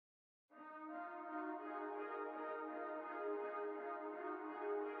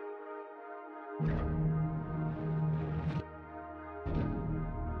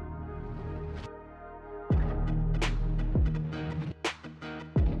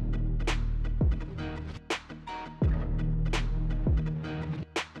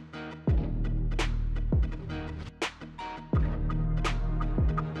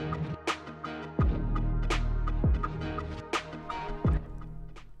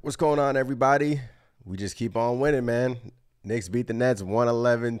What's going on, everybody? We just keep on winning, man. Knicks beat the Nets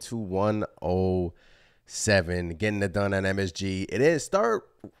 111 to 107, getting it done at MSG. It didn't start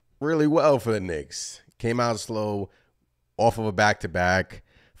really well for the Knicks. Came out slow, off of a back-to-back.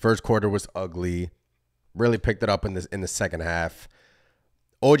 First quarter was ugly. Really picked it up in the second half.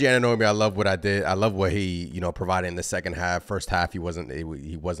 OG Anunoby, I love what I did. I love what he, provided in the second half. First half, he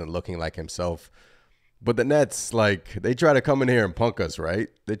wasn't looking like himself. But the Nets, they try to come in here and punk us, right?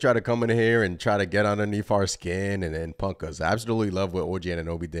 They try to come in here and try to get underneath our skin and punk us. I absolutely love what OG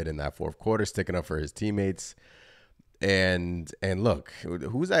Anunoby did in that fourth quarter, sticking up for his teammates. And look,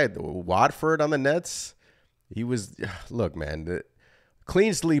 who's that? Watford on the Nets? He was, look, man, the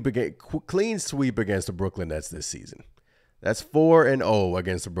clean sweep against the Brooklyn Nets this season. That's 4-0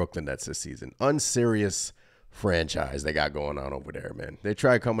 against the Brooklyn Nets this season. Unserious franchise they got going on over there, man. They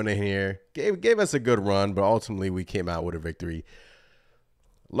tried coming in here, gave us a good run, but ultimately we came out with a victory.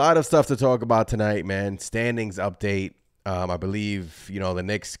 A lot of stuff to talk about tonight, man. Standings update. I believe, the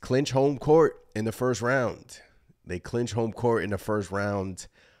Knicks clinch home court in the first round. They clinch home court in the first round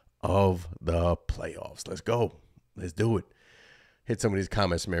of the playoffs. Let's go. Let's do it. Hit some of these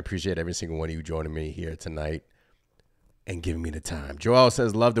comments, man. Appreciate every single one of you joining me here tonight and giving me the time. Joel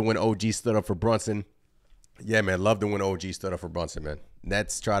says, love to when OG stood up for Brunson. Yeah, man, love to when OG stood up for Brunson, man.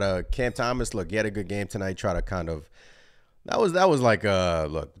 Nets try to Cam Thomas. Look, he had a good game tonight. Try to kind of that was like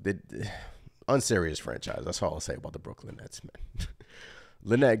unserious franchise. That's all I'll say about the Brooklyn Nets, man.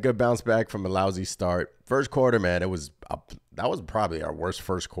 Lynette, good bounce back from a lousy start. First quarter, man, that was probably our worst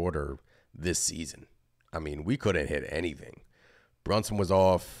first quarter this season. I mean, we couldn't hit anything. Brunson was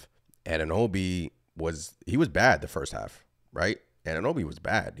off, and Anunoby was bad the first half, right? And Anunoby was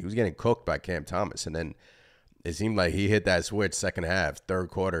bad. He was getting cooked by Cam Thomas, and then it seemed like he hit that switch second half.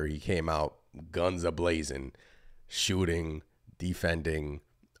 Third quarter, he came out guns a-blazing, shooting, defending.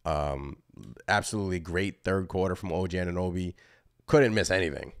 Absolutely great third quarter from OG Anunoby. Couldn't miss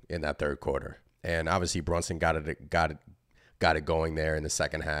anything in that third quarter. And obviously Brunson got it going there in the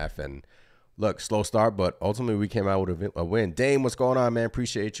second half. And look, slow start, but ultimately we came out with a win. Dame, what's going on, man?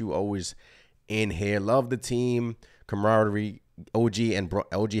 Appreciate you always in here. Love the team camaraderie. OG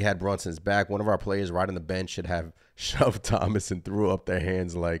had Brunson's back. One of our players right on the bench should have shoved Thomas and threw up their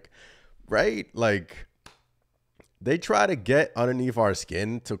hands right? They try to get underneath our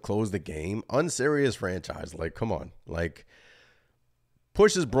skin to close the game. Unserious franchise. Come on.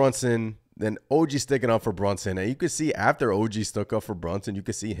 Pushes Brunson, then OG sticking up for Brunson. And you could see after OG stuck up for Brunson, you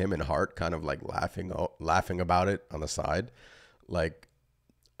could see him and Hart kind of laughing about it on the side.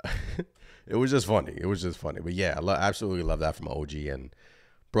 It was just funny. But yeah, I absolutely love that from OG. And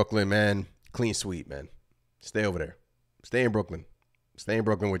Brooklyn, man, clean sweep, man. Stay over there. Stay in Brooklyn. Stay in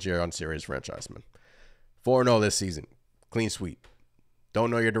Brooklyn with your unserious franchise, man. 4-0 this season. Clean sweep.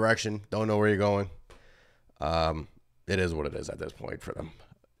 Don't know your direction. Don't know where you're going. It is what it is at this point for them.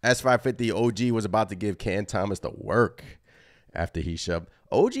 S550 OG was about to give Cam Thomas the work after he shoved.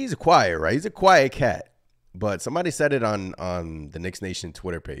 OG's quiet, right? He's a quiet cat. But somebody said it on the Knicks Nation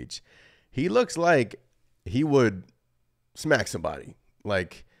Twitter page. He looks like he would smack somebody.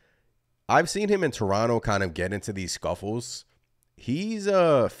 I've seen him in Toronto kind of get into these scuffles. He's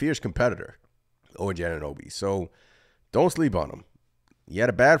a fierce competitor, OG Anunoby. So don't sleep on him. He had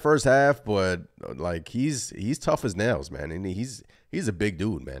a bad first half, but he's tough as nails, man. And he's a big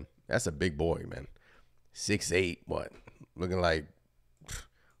dude, man. That's a big boy, man. 6'8", what? Looking like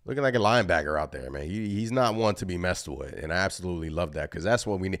a linebacker out there, man. He's not one to be messed with, and I absolutely love that because that's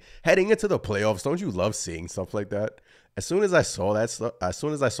what we need. Heading into the playoffs, don't you love seeing stuff like that? As soon as I saw that stuff, as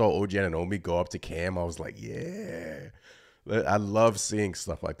soon as I saw OG Anunoby go up to Cam, I was like, yeah. I love seeing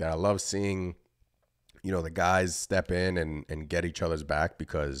stuff like that. I love seeing, the guys step in and get each other's back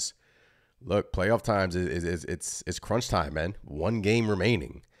because, look, playoff times it's crunch time, man. One game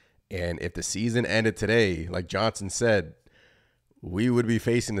remaining, and if the season ended today, like Johnson said, we would be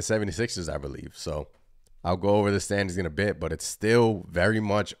facing the 76ers, I believe. So I'll go over the standings in a bit, but it's still very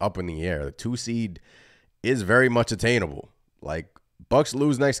much up in the air. The 2 seed is very much attainable. Bucks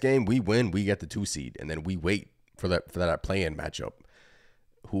lose next game, we win, we get the 2 seed, and then we wait for that play-in matchup.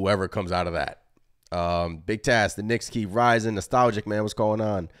 Whoever comes out of that. Big task. The Knicks keep rising. Nostalgic, man. What's going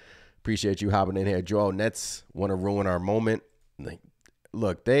on? Appreciate you hopping in here. Joel, Nets want to ruin our moment.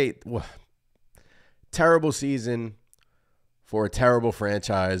 Look, Terrible season for a terrible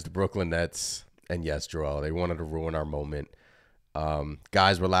franchise, the Brooklyn Nets. And yes, Joel, they wanted to ruin our moment.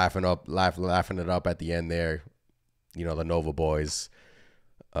 Guys were laughing it up at the end there. You know, the Nova boys.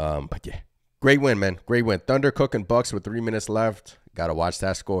 But yeah, great win, man. Great win. Thunder cooking Bucks with 3 minutes left. Got to watch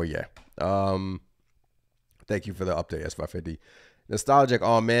that score. Yeah. Thank you for the update, S550. Nostalgic.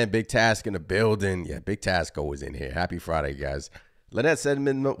 Oh, man. Big Task in the building. Yeah, Big Task always in here. Happy Friday, guys. Lynette said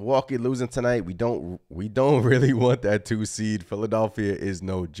Milwaukee losing tonight. We don't really want that 2 seed. Philadelphia is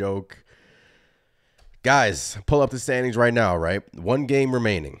no joke. Guys, pull up the standings right now, right? 1 game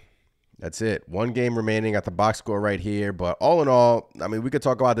remaining. That's it. 1 game remaining. Got the box score right here. But all in all, I mean, we could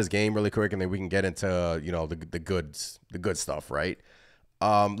talk about this game really quick, and then we can get into, you know, the good stuff, right?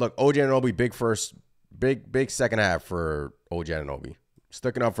 Look, OG Anunoby, big second half for OG Anunoby.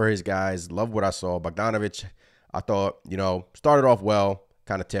 Sticking up for his guys. Love what I saw. Bogdanovic, I thought, you know, started off well,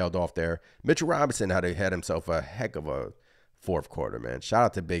 kind of tailed off there. Mitchell Robinson had himself a heck of a fourth quarter, man. Shout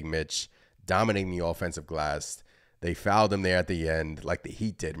out to Big Mitch, dominating the offensive glass. They fouled him there at the end, like the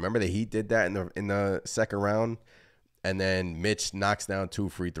Heat did. Remember the Heat did that in the second round, and then Mitch knocks down 2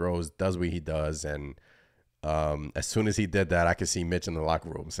 free throws, does what he does, and as soon as he did that, I could see Mitch in the locker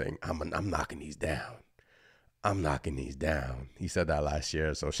room saying, "I'm knocking these down. I'm knocking these down." He said that last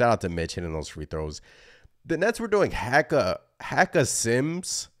year, so shout out to Mitch hitting those free throws. The Nets were doing Hacka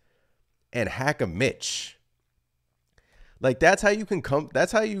Sims and Hacka Mitch. Like that's how you can come.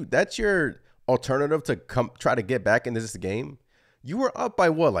 That's your alternative to come try to get back into this game. You were up by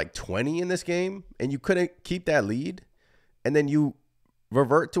what, like 20 in this game, and you couldn't keep that lead, and then you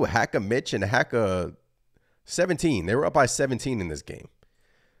revert to a Hacka Mitch and a Hacka 17. They were up by 17 in this game,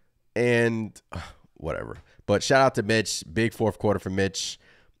 and whatever. But shout out to Mitch, big fourth quarter for Mitch.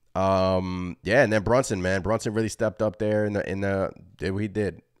 Yeah, and then Brunson, man, Brunson really stepped up there did what he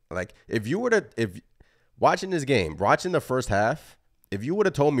did. Like if watching this game, watching the first half. If you would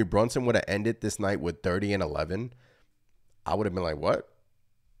have told me Brunson would have ended this night with 30 and 11, I would have been like, what?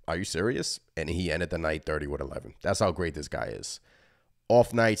 Are you serious? And he ended the night 30 with 11. That's how great this guy is.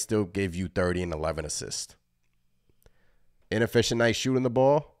 Off night still gave you 30 and 11 assists. Inefficient night shooting the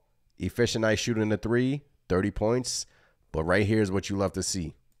ball. Efficient night shooting the 3, 30 points. But right here is what you love to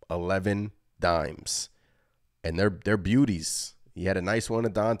see. 11 dimes. And they're beauties. He had a nice one to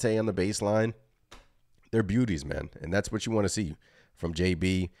Dante on the baseline. They're beauties, man. And that's what you want to see from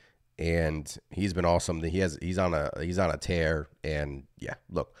JB, and he's been awesome. He's on a tear, and yeah,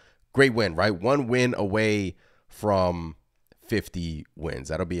 look, great win, right? 1 win away from 50 wins.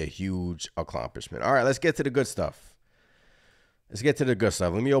 That'll be a huge accomplishment. All right, let's get to the good stuff.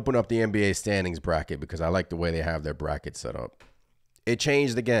 Let me open up the NBA standings bracket because I like the way they have their bracket set up. It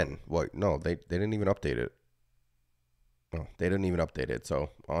changed again. What? No, they didn't even update it. No, they didn't even update it.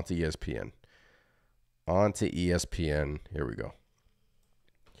 So on to ESPN. Here we go.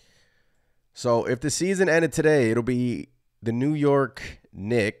 So if the season ended today, it'll be the New York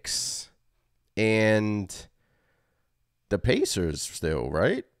Knicks and the Pacers still,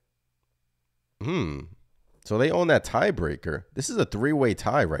 right? So they own that tiebreaker. This is a 3-way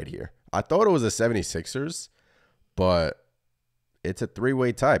tie right here. I thought it was the 76ers, but it's a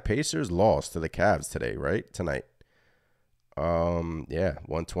 3-way tie. Pacers lost to the Cavs today, right? Tonight. Yeah,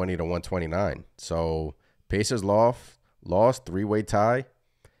 120 to 129. So Pacers lost, 3-way tie.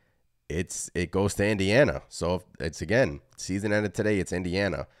 It goes to Indiana. So if it's again, season ended today, it's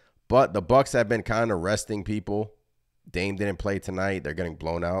Indiana. But the Bucks have been kind of resting people. Dame didn't play tonight. They're getting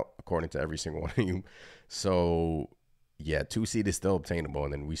blown out, according to every single one of you. So yeah, 2 seed is still obtainable.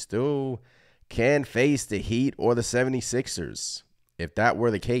 And then we still can face the Heat or the 76ers if that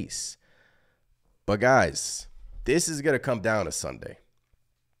were the case. But guys, this is going to come down to Sunday.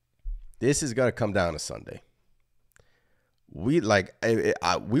 We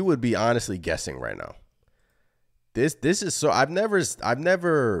would be honestly guessing right now. This is so I've never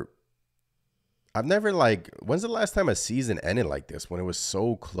like, when's the last time a season ended like this when it was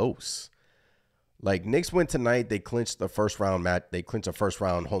so close? Like Knicks win tonight, they clinched the first round match. They clinched a first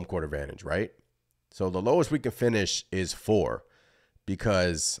round home court advantage, right? So the lowest we can finish is 4,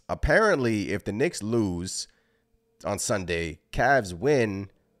 because apparently if the Knicks lose on Sunday, Cavs win,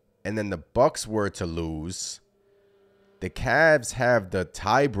 and then the Bucks were to lose, the Cavs have the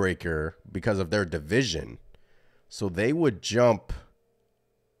tiebreaker because of their division. So they would jump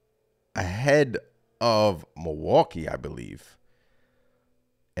ahead of Milwaukee, I believe.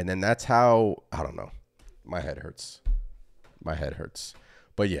 And then that's how, I don't know. My head hurts.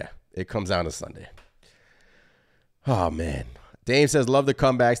 But yeah, it comes down to Sunday. Oh, man. Dame says, love the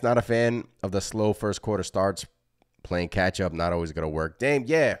comebacks. Not a fan of the slow first quarter starts. Playing catch up, not always going to work. Dame,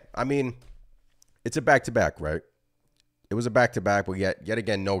 yeah. I mean, it's a back-to-back, right? It was a back-to-back, but yet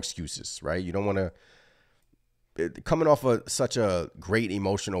again, no excuses, right? You don't want to, coming off of such a great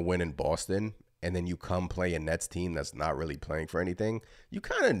emotional win in Boston, and then you come play a Nets team that's not really playing for anything, you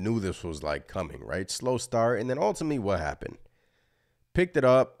kind of knew this was like coming, right? Slow start, and then ultimately what happened? Picked it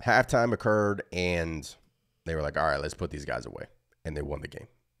up, halftime occurred, and they were like, all right, let's put these guys away. And they won the game.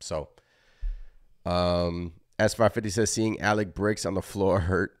 So, S550 says, seeing Alec Bricks on the floor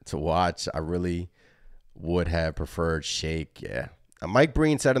hurt to watch. I really would have preferred Shake. Yeah. Mike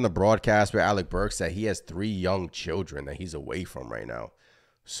Breen said in the broadcast with Alec Burks that he has 3 young children that he's away from right now.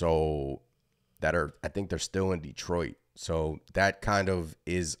 So I think they're still in Detroit. So that kind of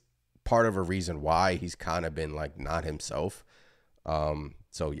is part of a reason why he's kind of been like not himself.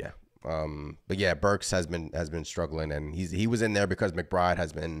 So yeah. But yeah, Burks has been struggling, and he was in there because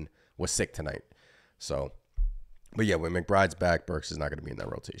McBride was sick tonight. So, but yeah, when McBride's back, Burks is not going to be in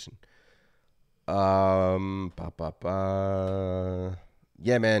that rotation. Yeah,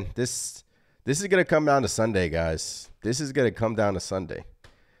 man, this is gonna come down to Sunday, guys. This is gonna come down to Sunday.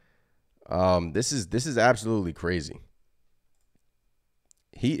 This is absolutely crazy.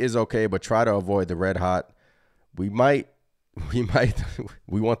 Heat is okay, but try to avoid the red hot. We want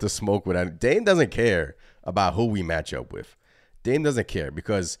the smoke with that. Dame doesn't care about who we match up with. Dame doesn't care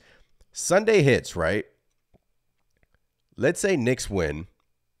because Sunday hits, right? Let's say Knicks win.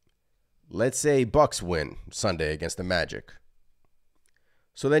 Let's say Bucks win Sunday against the Magic.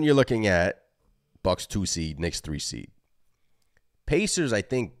 So then you're looking at Bucks 2 seed, Knicks 3 seed. Pacers, I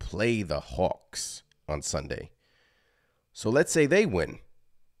think, play the Hawks on Sunday. So let's say they win.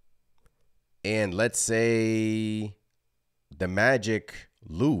 And let's say the Magic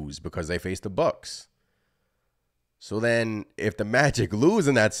lose because they face the Bucks. So then if the Magic lose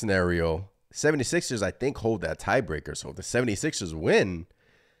in that scenario, 76ers, I think, hold that tiebreaker. So if the 76ers win,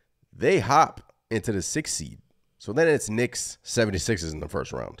 they hop into the 6th seed. So then it's Knicks 76ers in the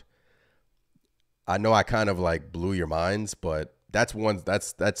first round. I know I kind of like blew your minds, but that's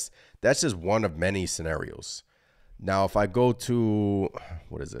just one of many scenarios. Now, if I go to,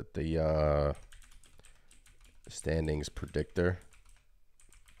 what is it? The standings predictor.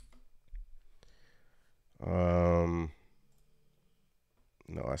 No,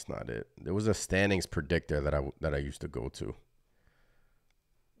 that's not it. There was a standings predictor that I used to go to.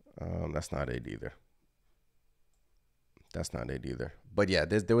 That's not it either. That's not it either. But yeah,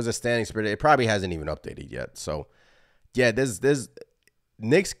 there was a standings predictor. It probably hasn't even updated yet. So yeah, there's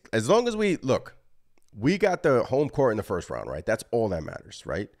Knicks. As long as we got the home court in the first round, right? That's all that matters,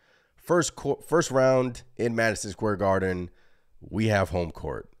 right? First round in Madison Square Garden, we have home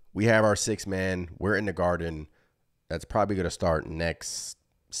court. We have our 6-man. We're in the Garden. That's probably going to start next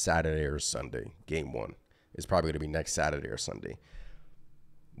Saturday or Sunday. Game 1 is probably going to be next Saturday or Sunday.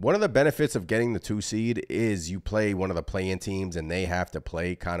 One of the benefits of getting the 2 seed is you play one of the play-in teams, and they have to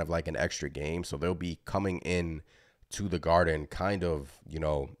play kind of like an extra game. So they'll be coming in to the Garden kind of,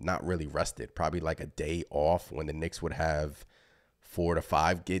 not really rested. Probably like a day off when the Knicks would have 4 to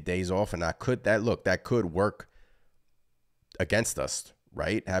 5 days off. And that could work against us,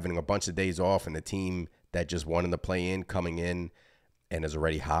 right? Having a bunch of days off and the team that just won in the play-in coming in and is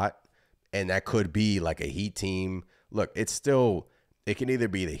already hot. And that could be like a Heat team. Look, it can either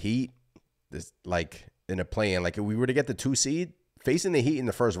be the Heat, like in a play-in. Like if we were to get the 2 seed, facing the Heat in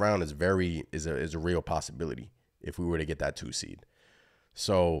the first round is a real possibility if we were to get that 2 seed.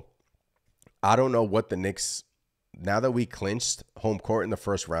 So I don't know what the Knicks, now that we clinched home court in the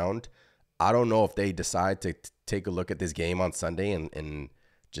first round, I don't know if they decide to take a look at this game on Sunday and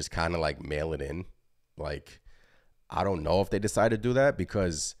just kind of like mail it in. Like, I don't know if they decide to do that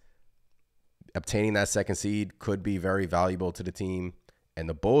because obtaining that 2nd seed could be very valuable to the team. And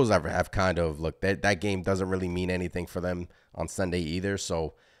the Bulls have kind of, that game doesn't really mean anything for them on Sunday either.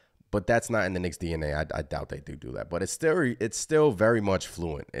 So, but that's not in the Knicks DNA. I doubt they do that. But it's still very much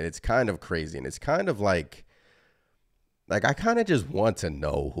fluent. And it's kind of crazy. And it's kind of like I kind of just want to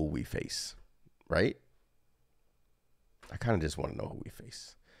know who we face, right? I kind of just want to know who we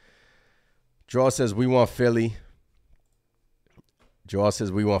face. Draw says we want Philly. Joel says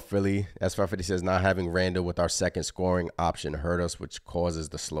we want Philly. S550 says not having Randall with our second scoring option hurt us, which causes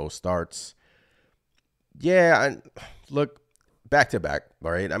the slow starts. Yeah, look, back-to-back,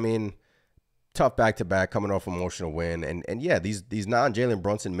 all right? I mean, tough back-to-back coming off emotional win. And yeah, these non-Jalen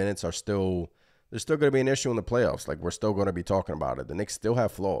Brunson minutes are still – there's still going to be an issue in the playoffs. Like, we're still going to be talking about it. The Knicks still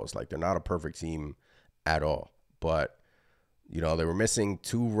have flaws. Like, they're not a perfect team at all. But, they were missing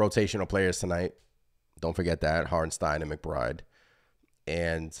 2 rotational players tonight. Don't forget that, Hartenstein and McBride.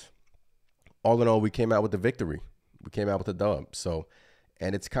 And all in all, we came out with the victory. We came out with the dub. So,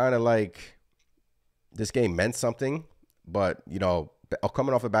 and it's kind of like, this game meant something, but, you know,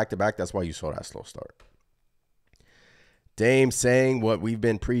 coming off a back-to-back, that's why you saw that slow start. Dame saying what we've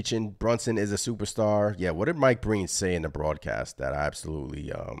been preaching, Brunson is a superstar. Yeah, what did Mike Breen say in the broadcast that I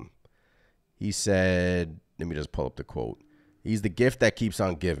absolutely, he said, let me just pull up the quote. He's the gift that keeps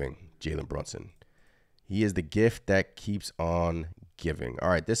on giving, Jalen Brunson. He is the gift that keeps on giving. All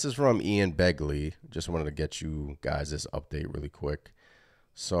right, this is from Ian Begley. Just wanted to get you guys this update really quick.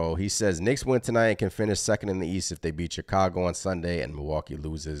 So he says, Knicks win tonight and can finish second in the East if they beat Chicago on Sunday and Milwaukee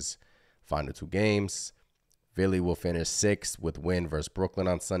loses final 2 games. Philly will finish 6th with win versus Brooklyn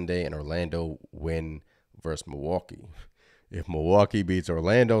on Sunday and Orlando win versus Milwaukee. If Milwaukee beats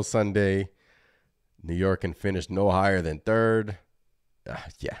Orlando Sunday, New York can finish no higher than 3rd.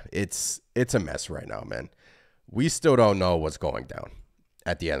 Yeah, it's a mess right now, man. We still don't know what's going down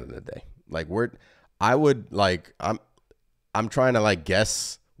at the end of the day. Like I'm trying to like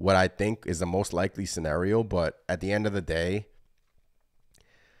guess what I think is the most likely scenario, but at the end of the day,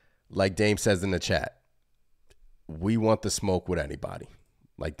 like Dame says in the chat, we want the smoke with anybody.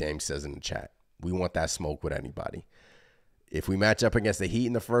 Like Dame says in the chat, we want that smoke with anybody. If we match up against the Heat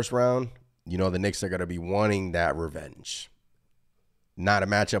in the first round, you know the Knicks are going to be wanting that revenge. Not a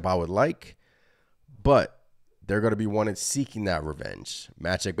matchup I would like, but they're going to be seeking that revenge.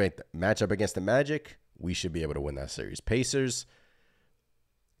 Matchup against the Magic, we should be able to win that series. Pacers,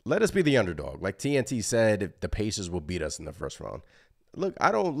 let us be the underdog. Like TNT said, the Pacers will beat us in the first round.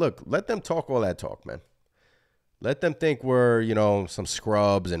 Let them talk all that talk, man. Let them think we're, you know, some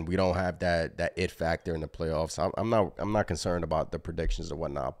scrubs and we don't have that it factor in the playoffs. I'm not concerned about the predictions or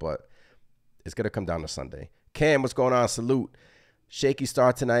whatnot, but it's going to come down to Sunday. Cam, what's going on? Salute. Shaky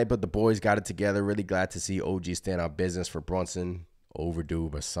start tonight, but the boys got it together. Really glad to see OG stand on business for Brunson. Overdue,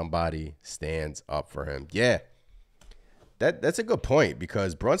 but somebody stands up for him. Yeah, that's a good point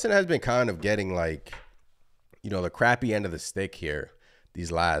because Brunson has been kind of getting like, you know, the crappy end of the stick here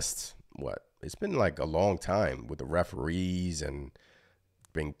these last, it's been like a long time with the referees and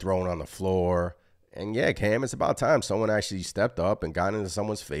being thrown on the floor. And yeah, Cam, it's about time someone actually stepped up and got into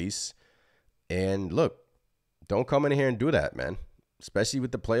someone's face. And look, don't come in here and do that, man. Especially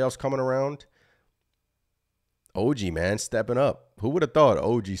with the playoffs coming around. OG, man, stepping up. Who would have thought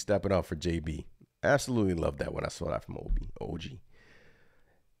OG stepping up for JB? Absolutely loved that when I saw that from OG.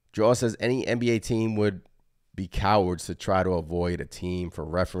 Draw says any NBA team would be cowards to try to avoid a team. For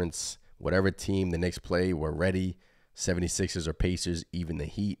reference, whatever team the Knicks play, we're ready. 76ers or Pacers, even the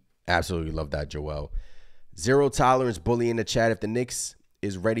Heat. Absolutely love that, Joel. Zero tolerance bully in the chat. If the Knicks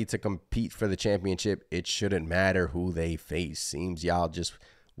is ready to compete for the championship, it shouldn't matter who they face. Seems y'all just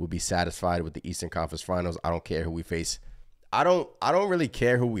will be satisfied with the Eastern Conference Finals. I don't care who we face. I don't really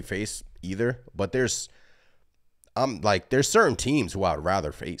care who we face either, but there's certain teams who I'd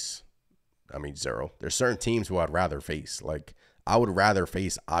rather face. I mean, Zero. There's certain teams who I'd rather face. Like, I would rather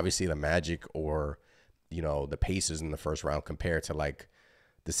face, obviously, the Magic or, you know, the Pacers in the first round compared to, like,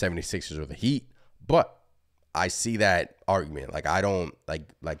 the 76ers or the Heat. But I see that argument. Like, I don't,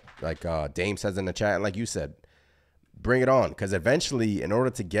 like Dame says in the chat, and like you said, bring it on. Because eventually, in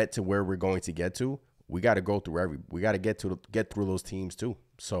order to get to where we're going to get to, we got to go through we got to get through those teams too.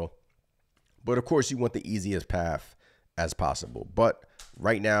 So, but of course, you want the easiest path as possible. But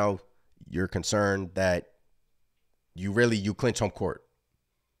right now, you're concerned that you clinch home court.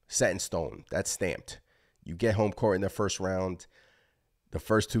 Set in stone. That's stamped. You get home court in the first round. The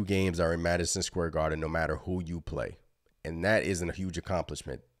first 2 games are in Madison Square Garden, no matter who you play. And that isn't a huge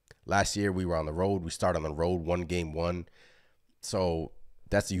accomplishment. Last year, we were on the road. We started on the road, 1 game, 1. So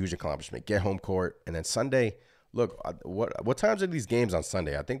that's a huge accomplishment. Get home court. And then Sunday, look, what times are these games on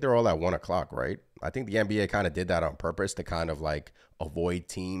Sunday? I think they're all at 1 o'clock, right? I think the NBA kind of did that on purpose to kind of like avoid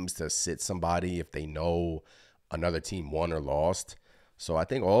teams to sit somebody if they know another team won or lost. So I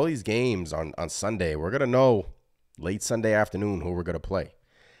think all these games on Sunday, we're going to know late Sunday afternoon who we're going to play.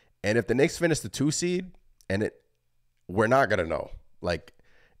 And if the Knicks finish the 2 seed, we're not going to know. Like,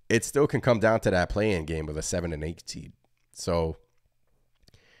 it still can come down to that play-in game with a 7 and 8 seed. So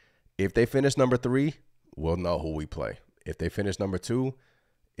if they finish number 3, we'll know who we play. If they finish number 2,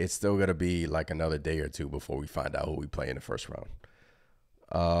 it's still going to be like another day or 2 before we find out who we play in the first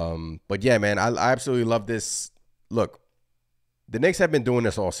round. But yeah, man, I absolutely love this. Look, the Knicks have been doing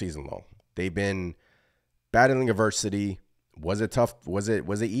this all season long. They've been battling adversity. Was it tough? Was it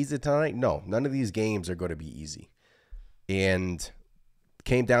easy tonight? No, none of these games are going to be easy. And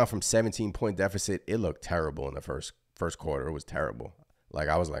came down from 17-point deficit. It looked terrible in the first quarter. It was terrible. Like,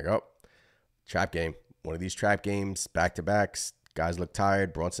 I was like, oh, trap game. One of these trap games, back-to-backs. Guys look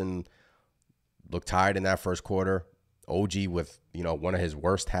tired. Brunson looked tired in that first quarter. OG with, you know, one of his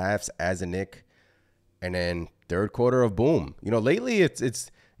worst halves as a Knick. And then third quarter of boom. Lately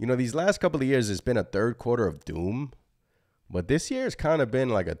it's these last couple of years it's been a third quarter of doom. But this year it's kind of been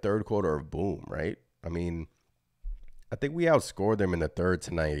like a third quarter of boom, right? I mean, I think we outscored them in the third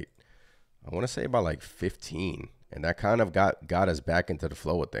tonight. I want to say about like 15. And that kind of got us back into the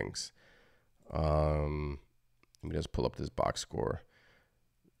flow of things. Let me just pull up this box score.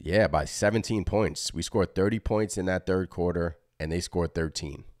 Yeah, by 17 points. We scored 30 points in that third quarter, and they scored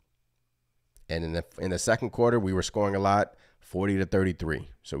 13. And in the second quarter, we were scoring a lot, 40-33.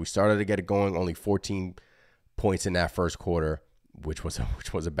 So we started to get it going, only 14 points in that first quarter, which was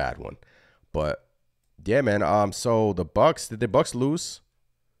a bad one. But yeah, man. So the Bucks, did the Bucks lose?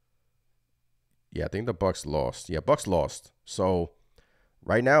 Yeah, I think the Bucks lost. Yeah, Bucks lost. So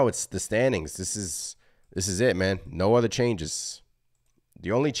right now it's the standings. This is it, man. No other changes.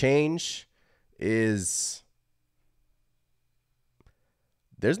 The only change is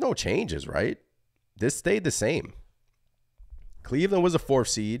there's no changes, right? This stayed the same. Cleveland was a 4th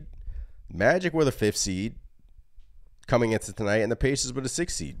seed. Magic were the 5th seed coming into tonight, and the Pacers were the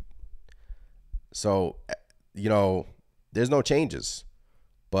 6th seed. So, there's no changes.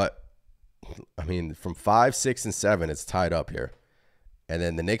 But I mean, from 5, 6, and 7, it's tied up here. And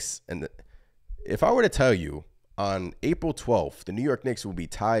then the Knicks, if I were to tell you on April 12th, the New York Knicks will be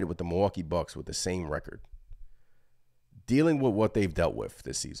tied with the Milwaukee Bucks with the same record, dealing with what they've dealt with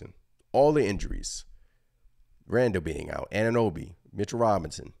this season, all the injuries, Randall being out, Anunoby, Mitchell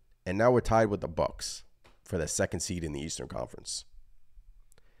Robinson, and now we're tied with the Bucks for the 2nd seed in the Eastern Conference.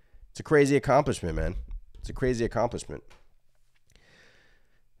 It's a crazy accomplishment, man. It's a crazy accomplishment.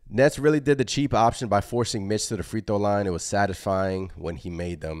 Nets really did the cheap option by forcing Mitch to the free throw line. It was satisfying when he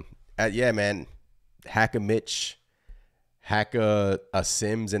made them. Yeah, man. Hack a Mitch, hack a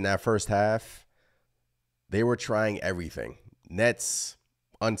Sims in that first half. They were trying everything. Nets,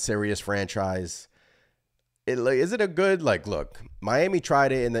 unserious franchise. Is it a good look? Miami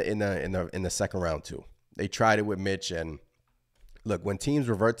tried it in the second round too. They tried it with Mitch, and look, when teams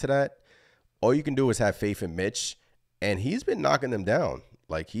revert to that, all you can do is have faith in Mitch, and he's been knocking them down.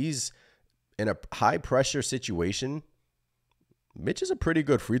 Like, he's in a high-pressure situation. Mitch is a pretty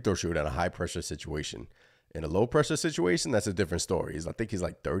good free throw shooter in a high-pressure situation. In a low-pressure situation, that's a different story. I think he's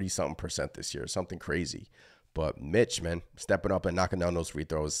like 30-something% this year, something crazy. But Mitch, man, stepping up and knocking down those free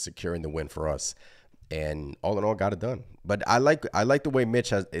throws, securing the win for us. And all in all, got it done. But I like the way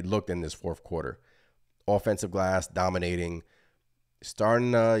Mitch it looked in this fourth quarter. Offensive glass, dominating. It's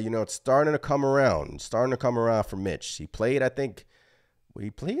starting to come around. Starting to come around for Mitch. He played, I think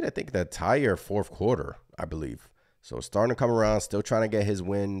the entire fourth quarter, I believe. So starting to come around, still trying to get his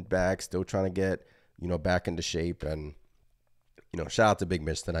win back, still trying to get, back into shape. And, shout out to Big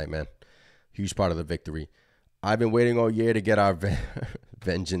Mitch tonight, man. Huge part of the victory. I've been waiting all year to get our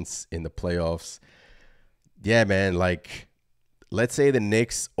vengeance in the playoffs. Yeah, man, let's say the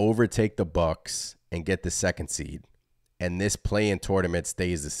Knicks overtake the Bucks and get the 2nd seed, and this play-in tournament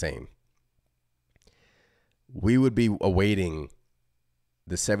stays the same. We would be awaiting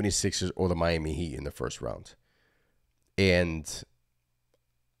the 76ers or the Miami Heat in the first round. And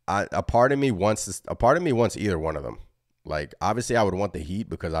a part of me wants either one of them. Obviously I would want the Heat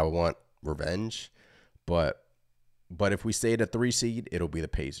because I would want revenge, but if we stay at a 3 seed, it'll be the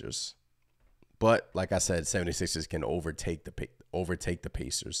Pacers. But like I said, 76ers can overtake the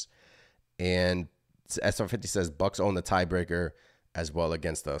Pacers. And SR50 says Bucks own the tiebreaker as well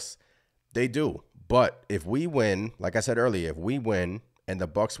against us. They do. But if we win, like I said earlier, if we win and the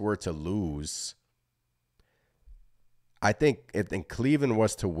Bucks were to lose, I think if Cleveland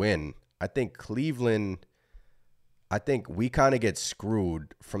was to win, I think we kind of get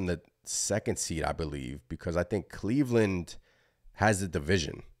screwed from the 2nd seed, I believe, because I think Cleveland has the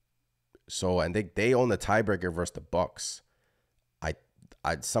division. So, and they own the tiebreaker versus the Bucks.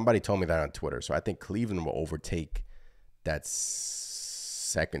 Somebody told me that on Twitter. So I think Cleveland will overtake that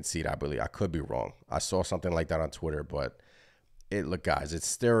 2nd seed, I believe. I could be wrong. I saw something like that on Twitter, but look, guys, it's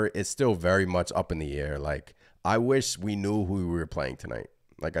still very much up in the air. I wish we knew who we were playing tonight.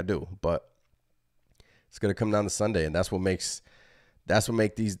 I do, but it's gonna come down to Sunday, and that's what makes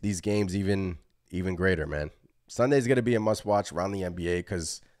these games even greater, man. Sunday's gonna be a must watch around the NBA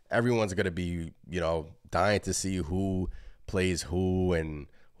because everyone's gonna be dying to see who plays who and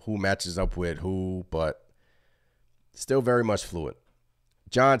who matches up with who, but still very much fluid.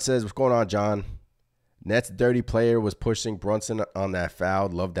 John says, what's going on, John? Nets dirty player was pushing Brunson on that foul.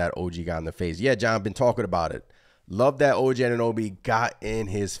 Love that OG got in the face. Yeah, John, been talking about it. Love that OG Anunoby got in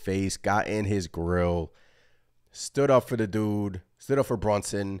his face, got in his grill, stood up for the dude, stood up for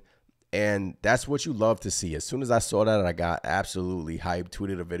Brunson. And that's what you love to see. As soon as I saw that, I got absolutely hyped,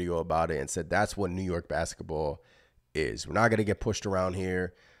 tweeted a video about it, and said that's what New York basketball is. We're not going to get pushed around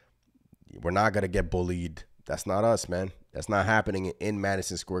here. We're not going to get bullied. That's not us, man. That's not happening in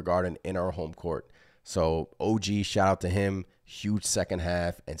Madison Square Garden in our home court. So OG, shout out to him. Huge second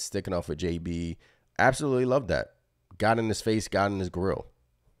half and sticking off with JB. Absolutely love that. Got in his face, got in his grill.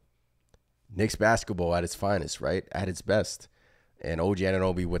 Knicks basketball at its finest, right? At its best. And OG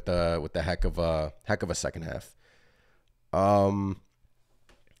Anunoby with the heck of a second half. CM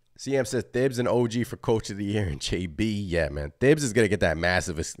says Thibs and OG for Coach of the Year and JB. Yeah, man. Thibs is gonna get that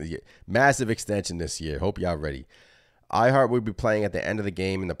massive extension this year. Hope y'all ready. iHeart will be playing at the end of the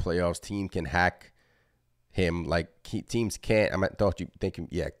game in the playoffs. Team can hack him like teams can't.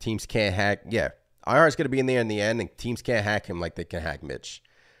 Teams can't hack. Yeah, iHeart's gonna be in there in the end, and teams can't hack him like they can hack Mitch,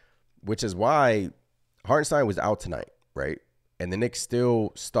 which is why Hartenstein was out tonight, right? And the Knicks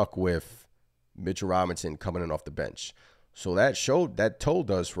still stuck with Mitchell Robinson coming in off the bench. So that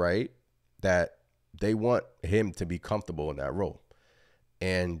told us, right, that they want him to be comfortable in that role.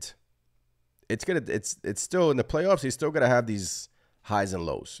 And it's still in the playoffs, he's still gonna have these highs and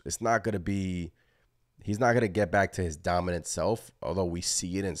lows. He's not gonna get back to his dominant self, although we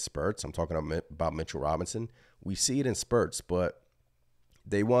see it in spurts. I'm talking about Mitchell Robinson. We see it in spurts, but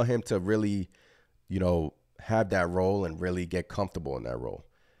they want him to really, have that role and really get comfortable in that role.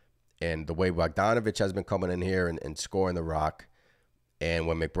 And the way Bogdanovich has been coming in here and scoring the rock. And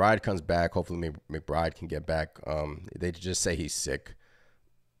when McBride comes back, hopefully McBride can get back. They just say he's sick.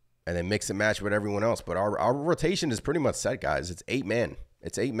 And then mix and match with everyone else. But our rotation is pretty much set, guys. It's 8 men.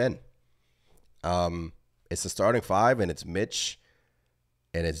 It's 8 men. It's the starting 5, and it's Mitch,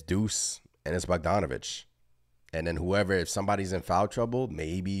 and it's Deuce, and it's Bogdanovich. And then if somebody's in foul trouble,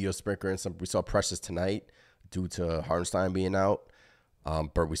 maybe you'll sprinkle in some. We saw Precious tonight due to Hartenstein being out.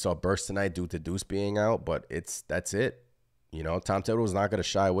 But we saw Burst tonight due to Deuce being out. But that's it. Tom Thibodeau's not going to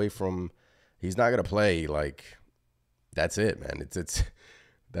shy away from. He's not going to play like. That's it, man.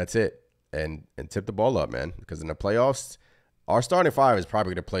 That's it. And tip the ball up, man. Because in the playoffs, our starting 5 is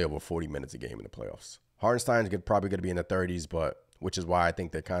probably going to play over 40 minutes a game in the playoffs. Hartenstein's probably going to be in the 30s, which is why I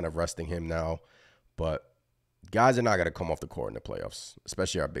think they're kind of resting him now. But guys are not going to come off the court in the playoffs,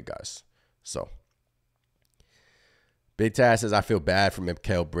 especially our big guys. So, Big Taz says, I feel bad for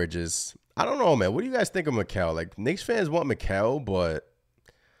Mikal Bridges. I don't know, man. What do you guys think of Mikal? Like, Knicks fans want Mikal, but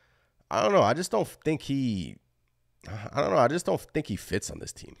I don't know. I just don't think he fits on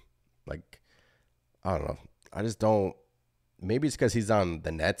this team. Like, I don't know. I just don't. Maybe it's because he's on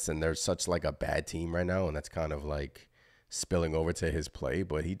the Nets and they're such like a bad team right now, and that's kind of like spilling over to his play.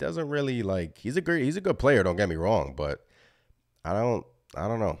 But he doesn't really he's a good player. Don't get me wrong, but I don't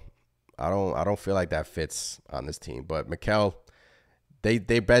know. I don't feel like that fits on this team. But Mikal, they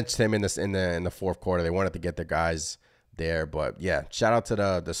benched him in the fourth quarter. They wanted to get the guys there, but yeah, shout out to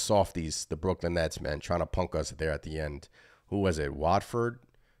the softies, the Brooklyn Nets, man, trying to punk us there at the end. Who was it?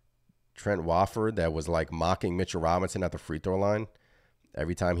 Trent Watford, that was like mocking Mitchell Robinson at the free throw line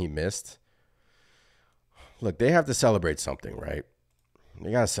every time he missed. Look, they have to celebrate something, right?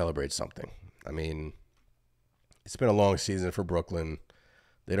 They got to celebrate something. I mean, it's been a long season for Brooklyn.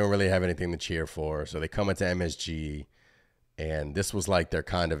 They don't really have anything to cheer for, so they come into MSG, and this was like their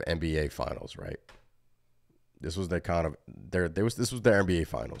kind of NBA Finals, right? This was their kind of this was their NBA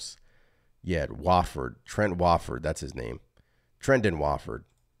Finals. Yeah, Trent Watford, that's his name. Trendon Watford,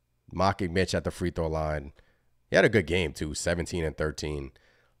 mocking Mitch at the free throw line. He had a good game too, 17 and 13.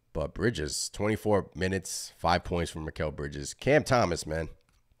 But Bridges, 24 minutes, 5 points from Mikal Bridges. Cam Thomas, man.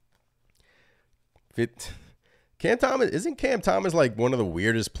 Cam Thomas like one of the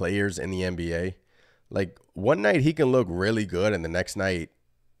weirdest players in the NBA? Like, one night he can look really good, and the next night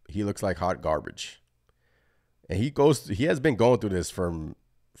he looks like hot garbage. And he has been going through this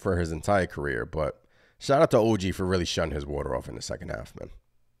for his entire career. But shout out to OG for really shutting his water off in the second half, man.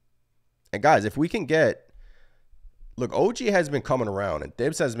 And guys, if we can look, OG has been coming around, and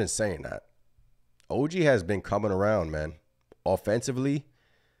Dibs has been saying that. OG has been coming around, man. Offensively,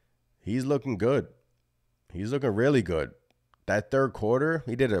 he's looking good. He's looking really good. That third quarter,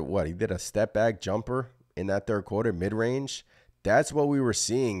 he did a step back jumper in that third quarter, mid-range. That's what we were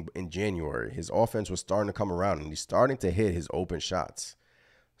seeing in January. His offense was starting to come around, and he's starting to hit his open shots.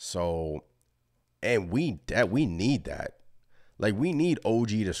 So, and we need that. Like, we need OG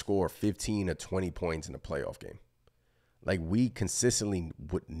to score 15 to 20 points in a playoff game. Like, we consistently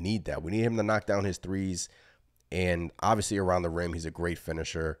would need that. We need him to knock down his threes. And obviously around the rim, he's a great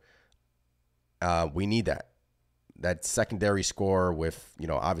finisher. We need that. That secondary score with,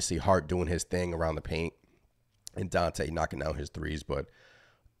 obviously Hart doing his thing around the paint and Dante knocking down his threes. But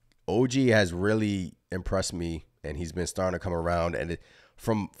OG has really impressed me, and he's been starting to come around. And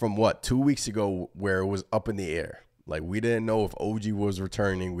from what, 2 weeks ago, where it was up in the air, like we didn't know if OG was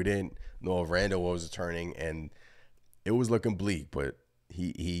returning, we didn't know if Randall was returning, and it was looking bleak. But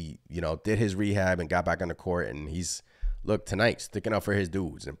he did his rehab and got back on the court, and he's tonight sticking up for his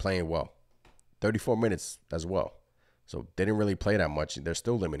dudes and playing well. 34 minutes as well. So didn't really play that much. They're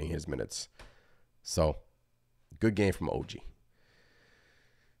still limiting his minutes. So good game from OG.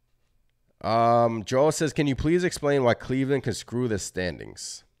 Joel says, can you please explain why Cleveland can screw the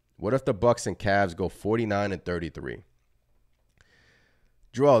standings? What if the Bucks and Cavs go 49-33?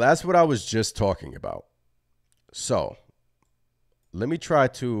 Joel, that's what I was just talking about. So let me try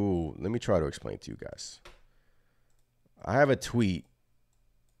to explain to you guys. I have a tweet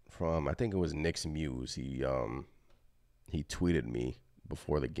from, I think it was Knicks Muse. He tweeted me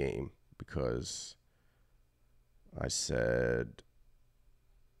before the game because I said,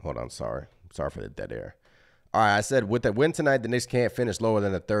 hold on, sorry for the dead air. All right, I said, with the win tonight, the Knicks can't finish lower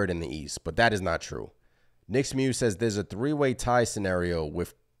than the third in the East, but that is not true. Knicks Muse says there's a three-way tie scenario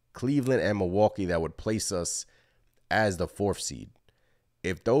with Cleveland and Milwaukee that would place us as the fourth seed.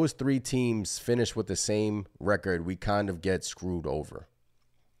 If those three teams finish with the same record, we kind of get screwed over.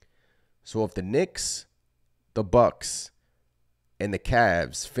 So if the Knicks, the Bucks, and the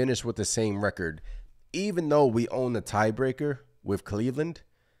Cavs finish with the same record, even though we own the tiebreaker with Cleveland,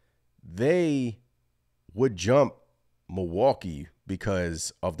 they would jump Milwaukee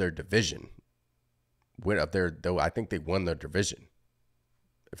because of their division. I think they won their division,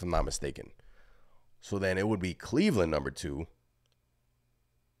 if I'm not mistaken. So then it would be Cleveland number 2,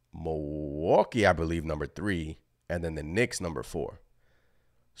 Milwaukee, I believe, number 3, and then the Knicks number 4.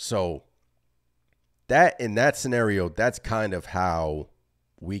 So that in that scenario, that's kind of how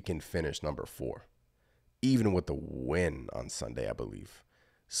we can finish number 4, even with the win on Sunday, I believe.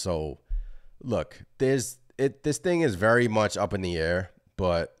 So look, this thing is very much up in the air,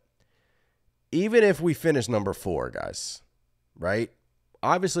 but even if we finish number 4, guys, right?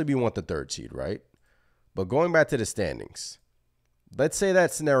 Obviously, we want the 3rd seed, right? But going back to the standings, let's say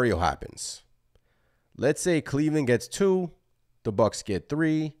that scenario happens. Let's say Cleveland gets 2, the Bucks get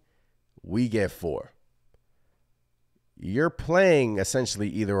 3, we get 4. You're playing essentially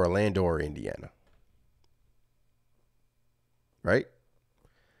either Orlando or Indiana, right?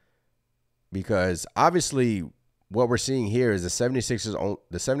 Because obviously what we're seeing here is the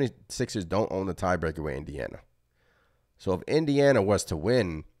 76ers don't own the tiebreaker with Indiana. So if Indiana was to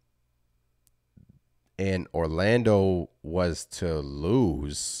win and Orlando was to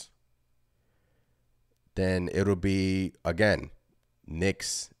lose, then it'll be, again,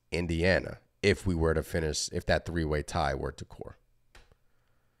 Knicks, Indiana, if we were to finish, if that three-way tie were to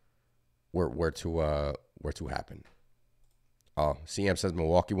happen. Oh, CM says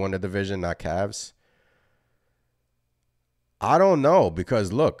Milwaukee won the division, not Cavs. I don't know,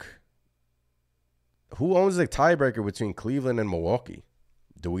 because look, who owns the tiebreaker between Cleveland and Milwaukee?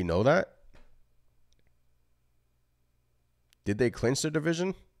 Do we know that? Did they clinch the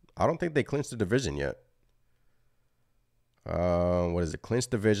division? I don't think they clinched the division yet. What is it? Clinch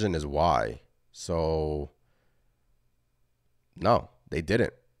division is Y. So, no, they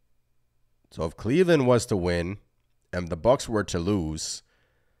didn't. So if Cleveland was to win and the Bucks were to lose,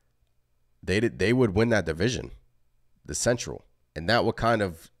 they would win that division, the Central, and that would kind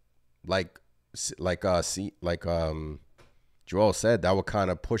of Joel said, that would kind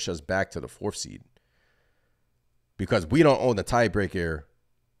of push us back to the 4th seed because we don't own the tiebreaker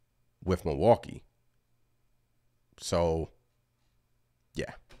with Milwaukee. So,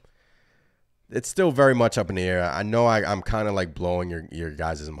 yeah, it's still very much up in the air. I know I'm kind of like blowing your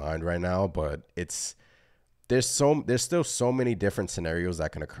guys' mind right now, but there's still so many different scenarios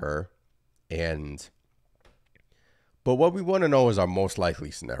that can occur, but what we want to know is our most likely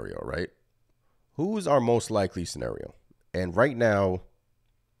scenario, right? Who's our most likely scenario? And right now,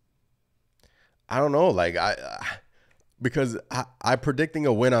 I don't know, because I'm predicting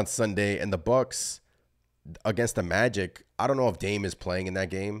a win on Sunday, and the Bucks against the Magic, I don't know if Dame is playing in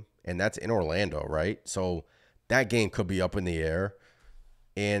that game, and that's in Orlando, right? So that game could be up in the air.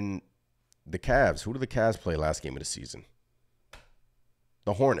 And the Cavs, who did the Cavs play last game of the season?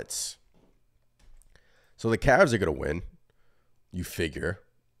 The Hornets. So the Cavs are going to win, you figure.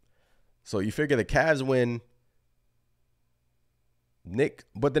 So you figure the Cavs win.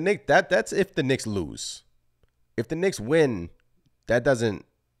 But the Knicks, that's if the Knicks lose. If the Knicks win, that doesn't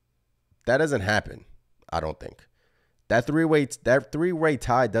happen, I don't think. That three-way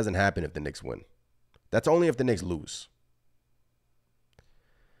tie doesn't happen if the Knicks win. That's only if the Knicks lose.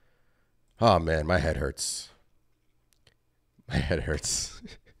 Oh, man, my head hurts. My head hurts.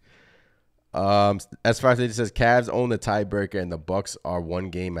 As far as it says, Cavs own the tiebreaker and the Bucks are 1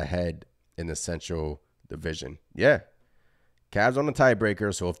 game ahead in the Central Division. Yeah, Cavs on the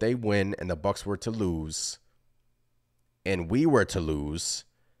tiebreaker. So if they win and the Bucks were to lose, and we were to lose,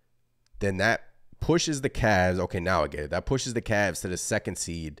 then that pushes the Cavs. Okay, now I get it. That pushes the Cavs to the 2nd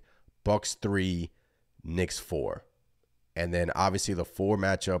seed, Bucks 3, Knicks 4. And then obviously the 4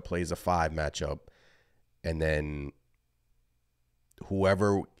 matchup plays a 5 matchup. And then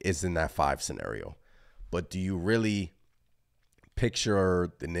whoever is in that 5 scenario. But do you really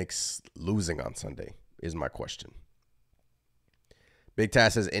picture the Knicks losing on Sunday is my question. Big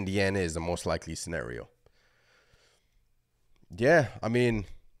Taz says Indiana is the most likely scenario. Yeah, I mean,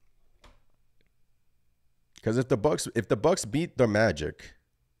 because if the Bucks beat the Magic,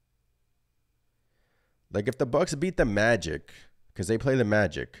 like if the Bucks beat the Magic, because they play the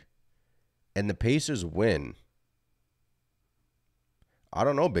Magic, and the Pacers win, I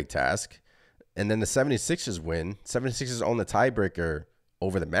don't know, big task. And then the 76ers win. 76ers own the tiebreaker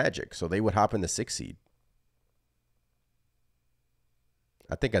over the Magic, so they would hop in the 6th seed.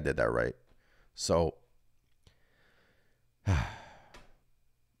 I think I did that right. So,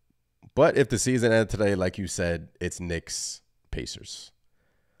 but if the season ended today, like you said, it's Knicks Pacers.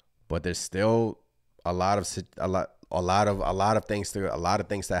 But there's still a lot of things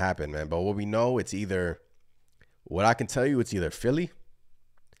to happen, man. But what we know, it's either, what I can tell you, it's either Philly,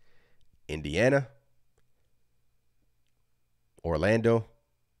 Indiana, Orlando.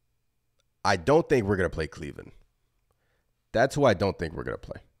 I don't think we're gonna play Cleveland. That's who I don't think we're gonna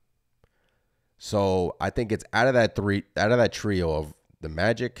play. So I think it's out of that trio of the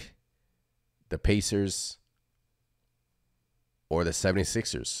Magic, the Pacers, or the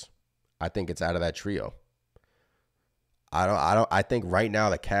 76ers. I think it's out of that trio. I think right now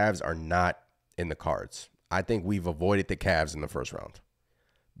the Cavs are not in the cards. I think we've avoided the Cavs in the first round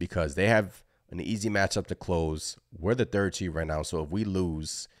because they have an easy matchup to close. We're the 3rd seed right now, so if we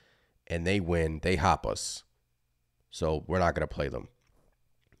lose and they win, they hop us. So we're not going to play them.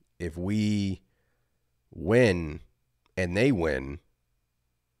 If we win and they win,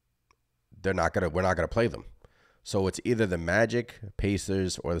 we're not going to play them. So it's either the Magic,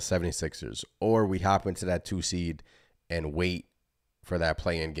 Pacers, or the 76ers, or we hop into that 2 seed and wait for that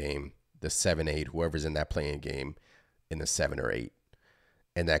play-in game, the 7-8, whoever's in that play-in game in the 7 or 8.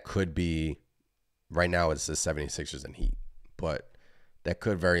 And that could be, right now it's the 76ers and Heat, but that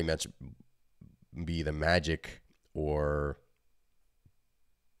could very much be the Magic or,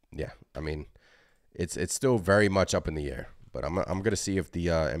 yeah, I mean, it's still very much up in the air. But I'm going to see if the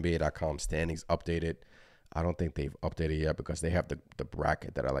NBA.com standings updated. I don't think they've updated yet because they have the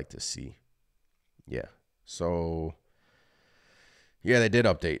bracket that I like to see. Yeah. So, yeah, they did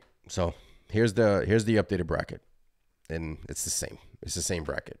update. So here's the updated bracket. And it's the same. It's the same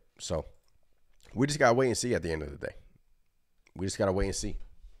bracket. So we just got to wait and see at the end of the day. We just got to wait and see.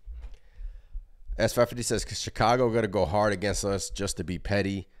 S550 says, Chicago got to go hard against us just to be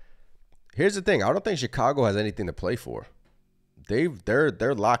petty. Here's the thing. I don't think Chicago has anything to play for.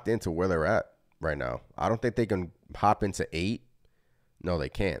 They're locked into where they're at right now. I don't think they can hop into 8. No, they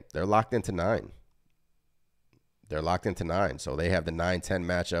can't. They're locked into 9. They're locked into 9. So they have the 9-10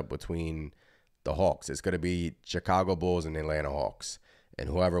 matchup between the Hawks. It's going to be Chicago Bulls and Atlanta Hawks. And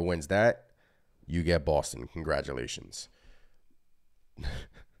whoever wins that, you get Boston. Congratulations.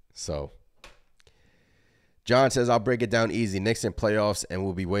 So, John says, I'll break it down easy. Knicks in playoffs, and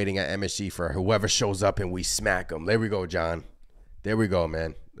we'll be waiting at MSG for whoever shows up and we smack them. There we go, John. There we go,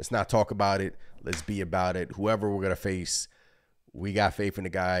 man. Let's not talk about it. Let's be about it. Whoever we're going to face, we got faith in the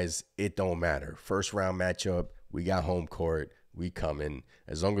guys. It don't matter. First round matchup, we got home court. We coming.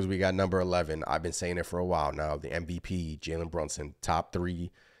 As long as we got number 11, I've been saying it for a while now. The MVP, Jalen Brunson, top 4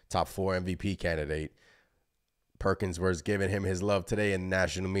 MVP candidate. Perkins was giving him his love today in the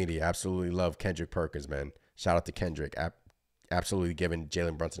national media. Absolutely love Kendrick Perkins, man. Shout out to Kendrick. Absolutely giving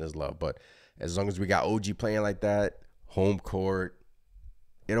Jalen Brunson his love. But as long as we got OG playing like that, home court,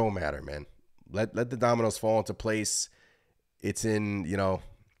 it don't matter, man. Let the dominoes fall into place. It's in,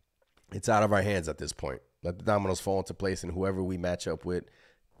 it's out of our hands at this point. Let the dominoes fall into place, and whoever we match up with,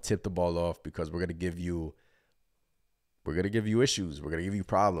 tip the ball off because we're gonna give you issues. We're gonna give you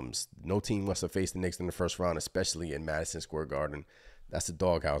problems. No team wants to face the Knicks in the first round, especially in Madison Square Garden. That's the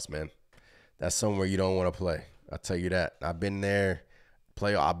doghouse, man. That's somewhere you don't want to play. I'll tell you that. I've been there.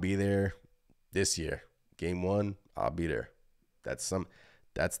 I'll be there this year. Game 1, I'll be there. That's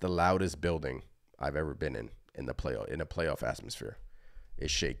the loudest building I've ever been in a playoff atmosphere. It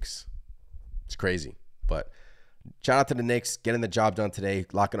shakes. It's crazy. But shout out to the Knicks getting the job done today,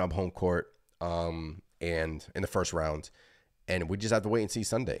 locking up home court and in the first round. And we just have to wait and see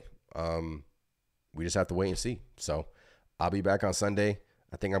Sunday. We just have to wait and see. So I'll be back on Sunday.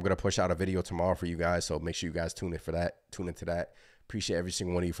 I think I'm going to push out a video tomorrow for you guys. So make sure you guys tune in for that. Tune into that. Appreciate every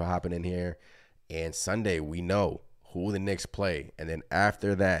single one of you for hopping in here. And Sunday, we know who the Knicks play. And then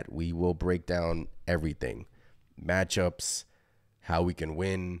after that, we will break down everything. Matchups, how we can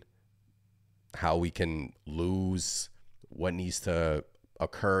win, how we can lose, what needs to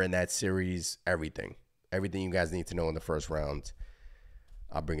occur in that series, everything. Everything you guys need to know in the first round.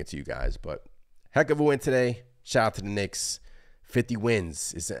 I'll bring it to you guys. But heck of a win today. Shout out to the Knicks. 50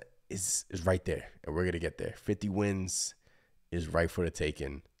 wins is right there, and we're going to get there. 50 wins is right for the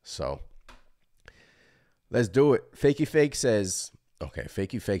taking. So let's do it. Fakey Fake says,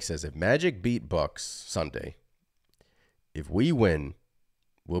 if Magic beat Bucks Sunday, if we win,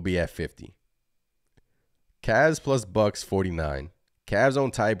 we'll be at 50. Cavs plus Bucks, 49. Cavs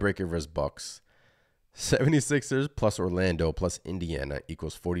own tiebreaker versus Bucks. 76ers plus Orlando plus Indiana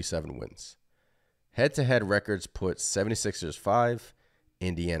equals 47 wins. Head-to-head records put 76ers 5,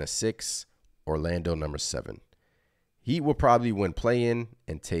 Indiana 6, Orlando number 7. Heat will probably win play-in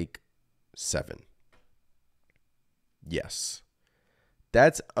and take 7. Yes.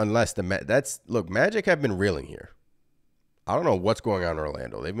 That's unless look, Magic have been reeling here. I don't know what's going on in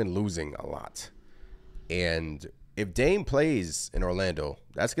Orlando. They've been losing a lot. And if Dame plays in Orlando,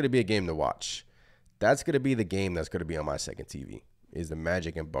 that's going to be a game to watch. That's going to be the game that's going to be on my second TV. Is the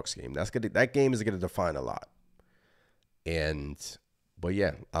Magic and Bucks game. That game is going to define a lot. But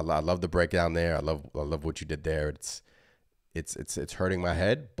yeah, I love the breakdown there. I love what you did there. It's hurting my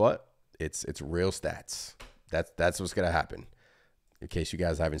head, but it's real stats. That's what's going to happen. In case you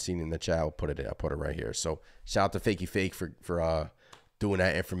guys haven't seen it in the chat, I'll put it right here. So shout out to Fakey Fake for doing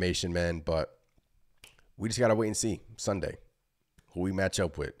that information, man. But we just got to wait and see Sunday who we match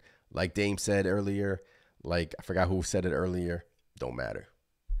up with. Like Dame said earlier, like I forgot who said it earlier. Don't matter.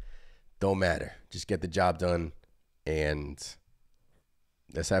 Don't matter. Just get the job done, and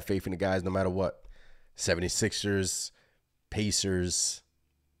let's have faith in the guys no matter what. 76ers, Pacers,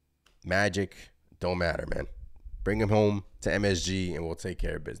 Magic, don't matter, man. Bring them home to MSG, and we'll take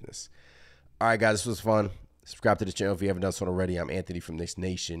care of business. All right, guys, this was fun. Subscribe to the channel if you haven't done so already. I'm Anthony from Knicks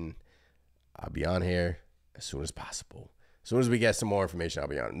Nation. I'll be on here as soon as possible. As soon as we get some more information, I'll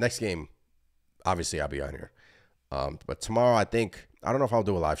be on. Next game, obviously, I'll be on here. But tomorrow, I don't know if I'll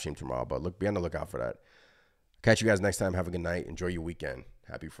do a live stream tomorrow, but be on the lookout for that. Catch you guys next time. Have a good night. Enjoy your weekend.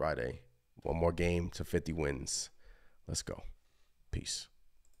 Happy Friday. One more game to 50 wins. Let's go. Peace.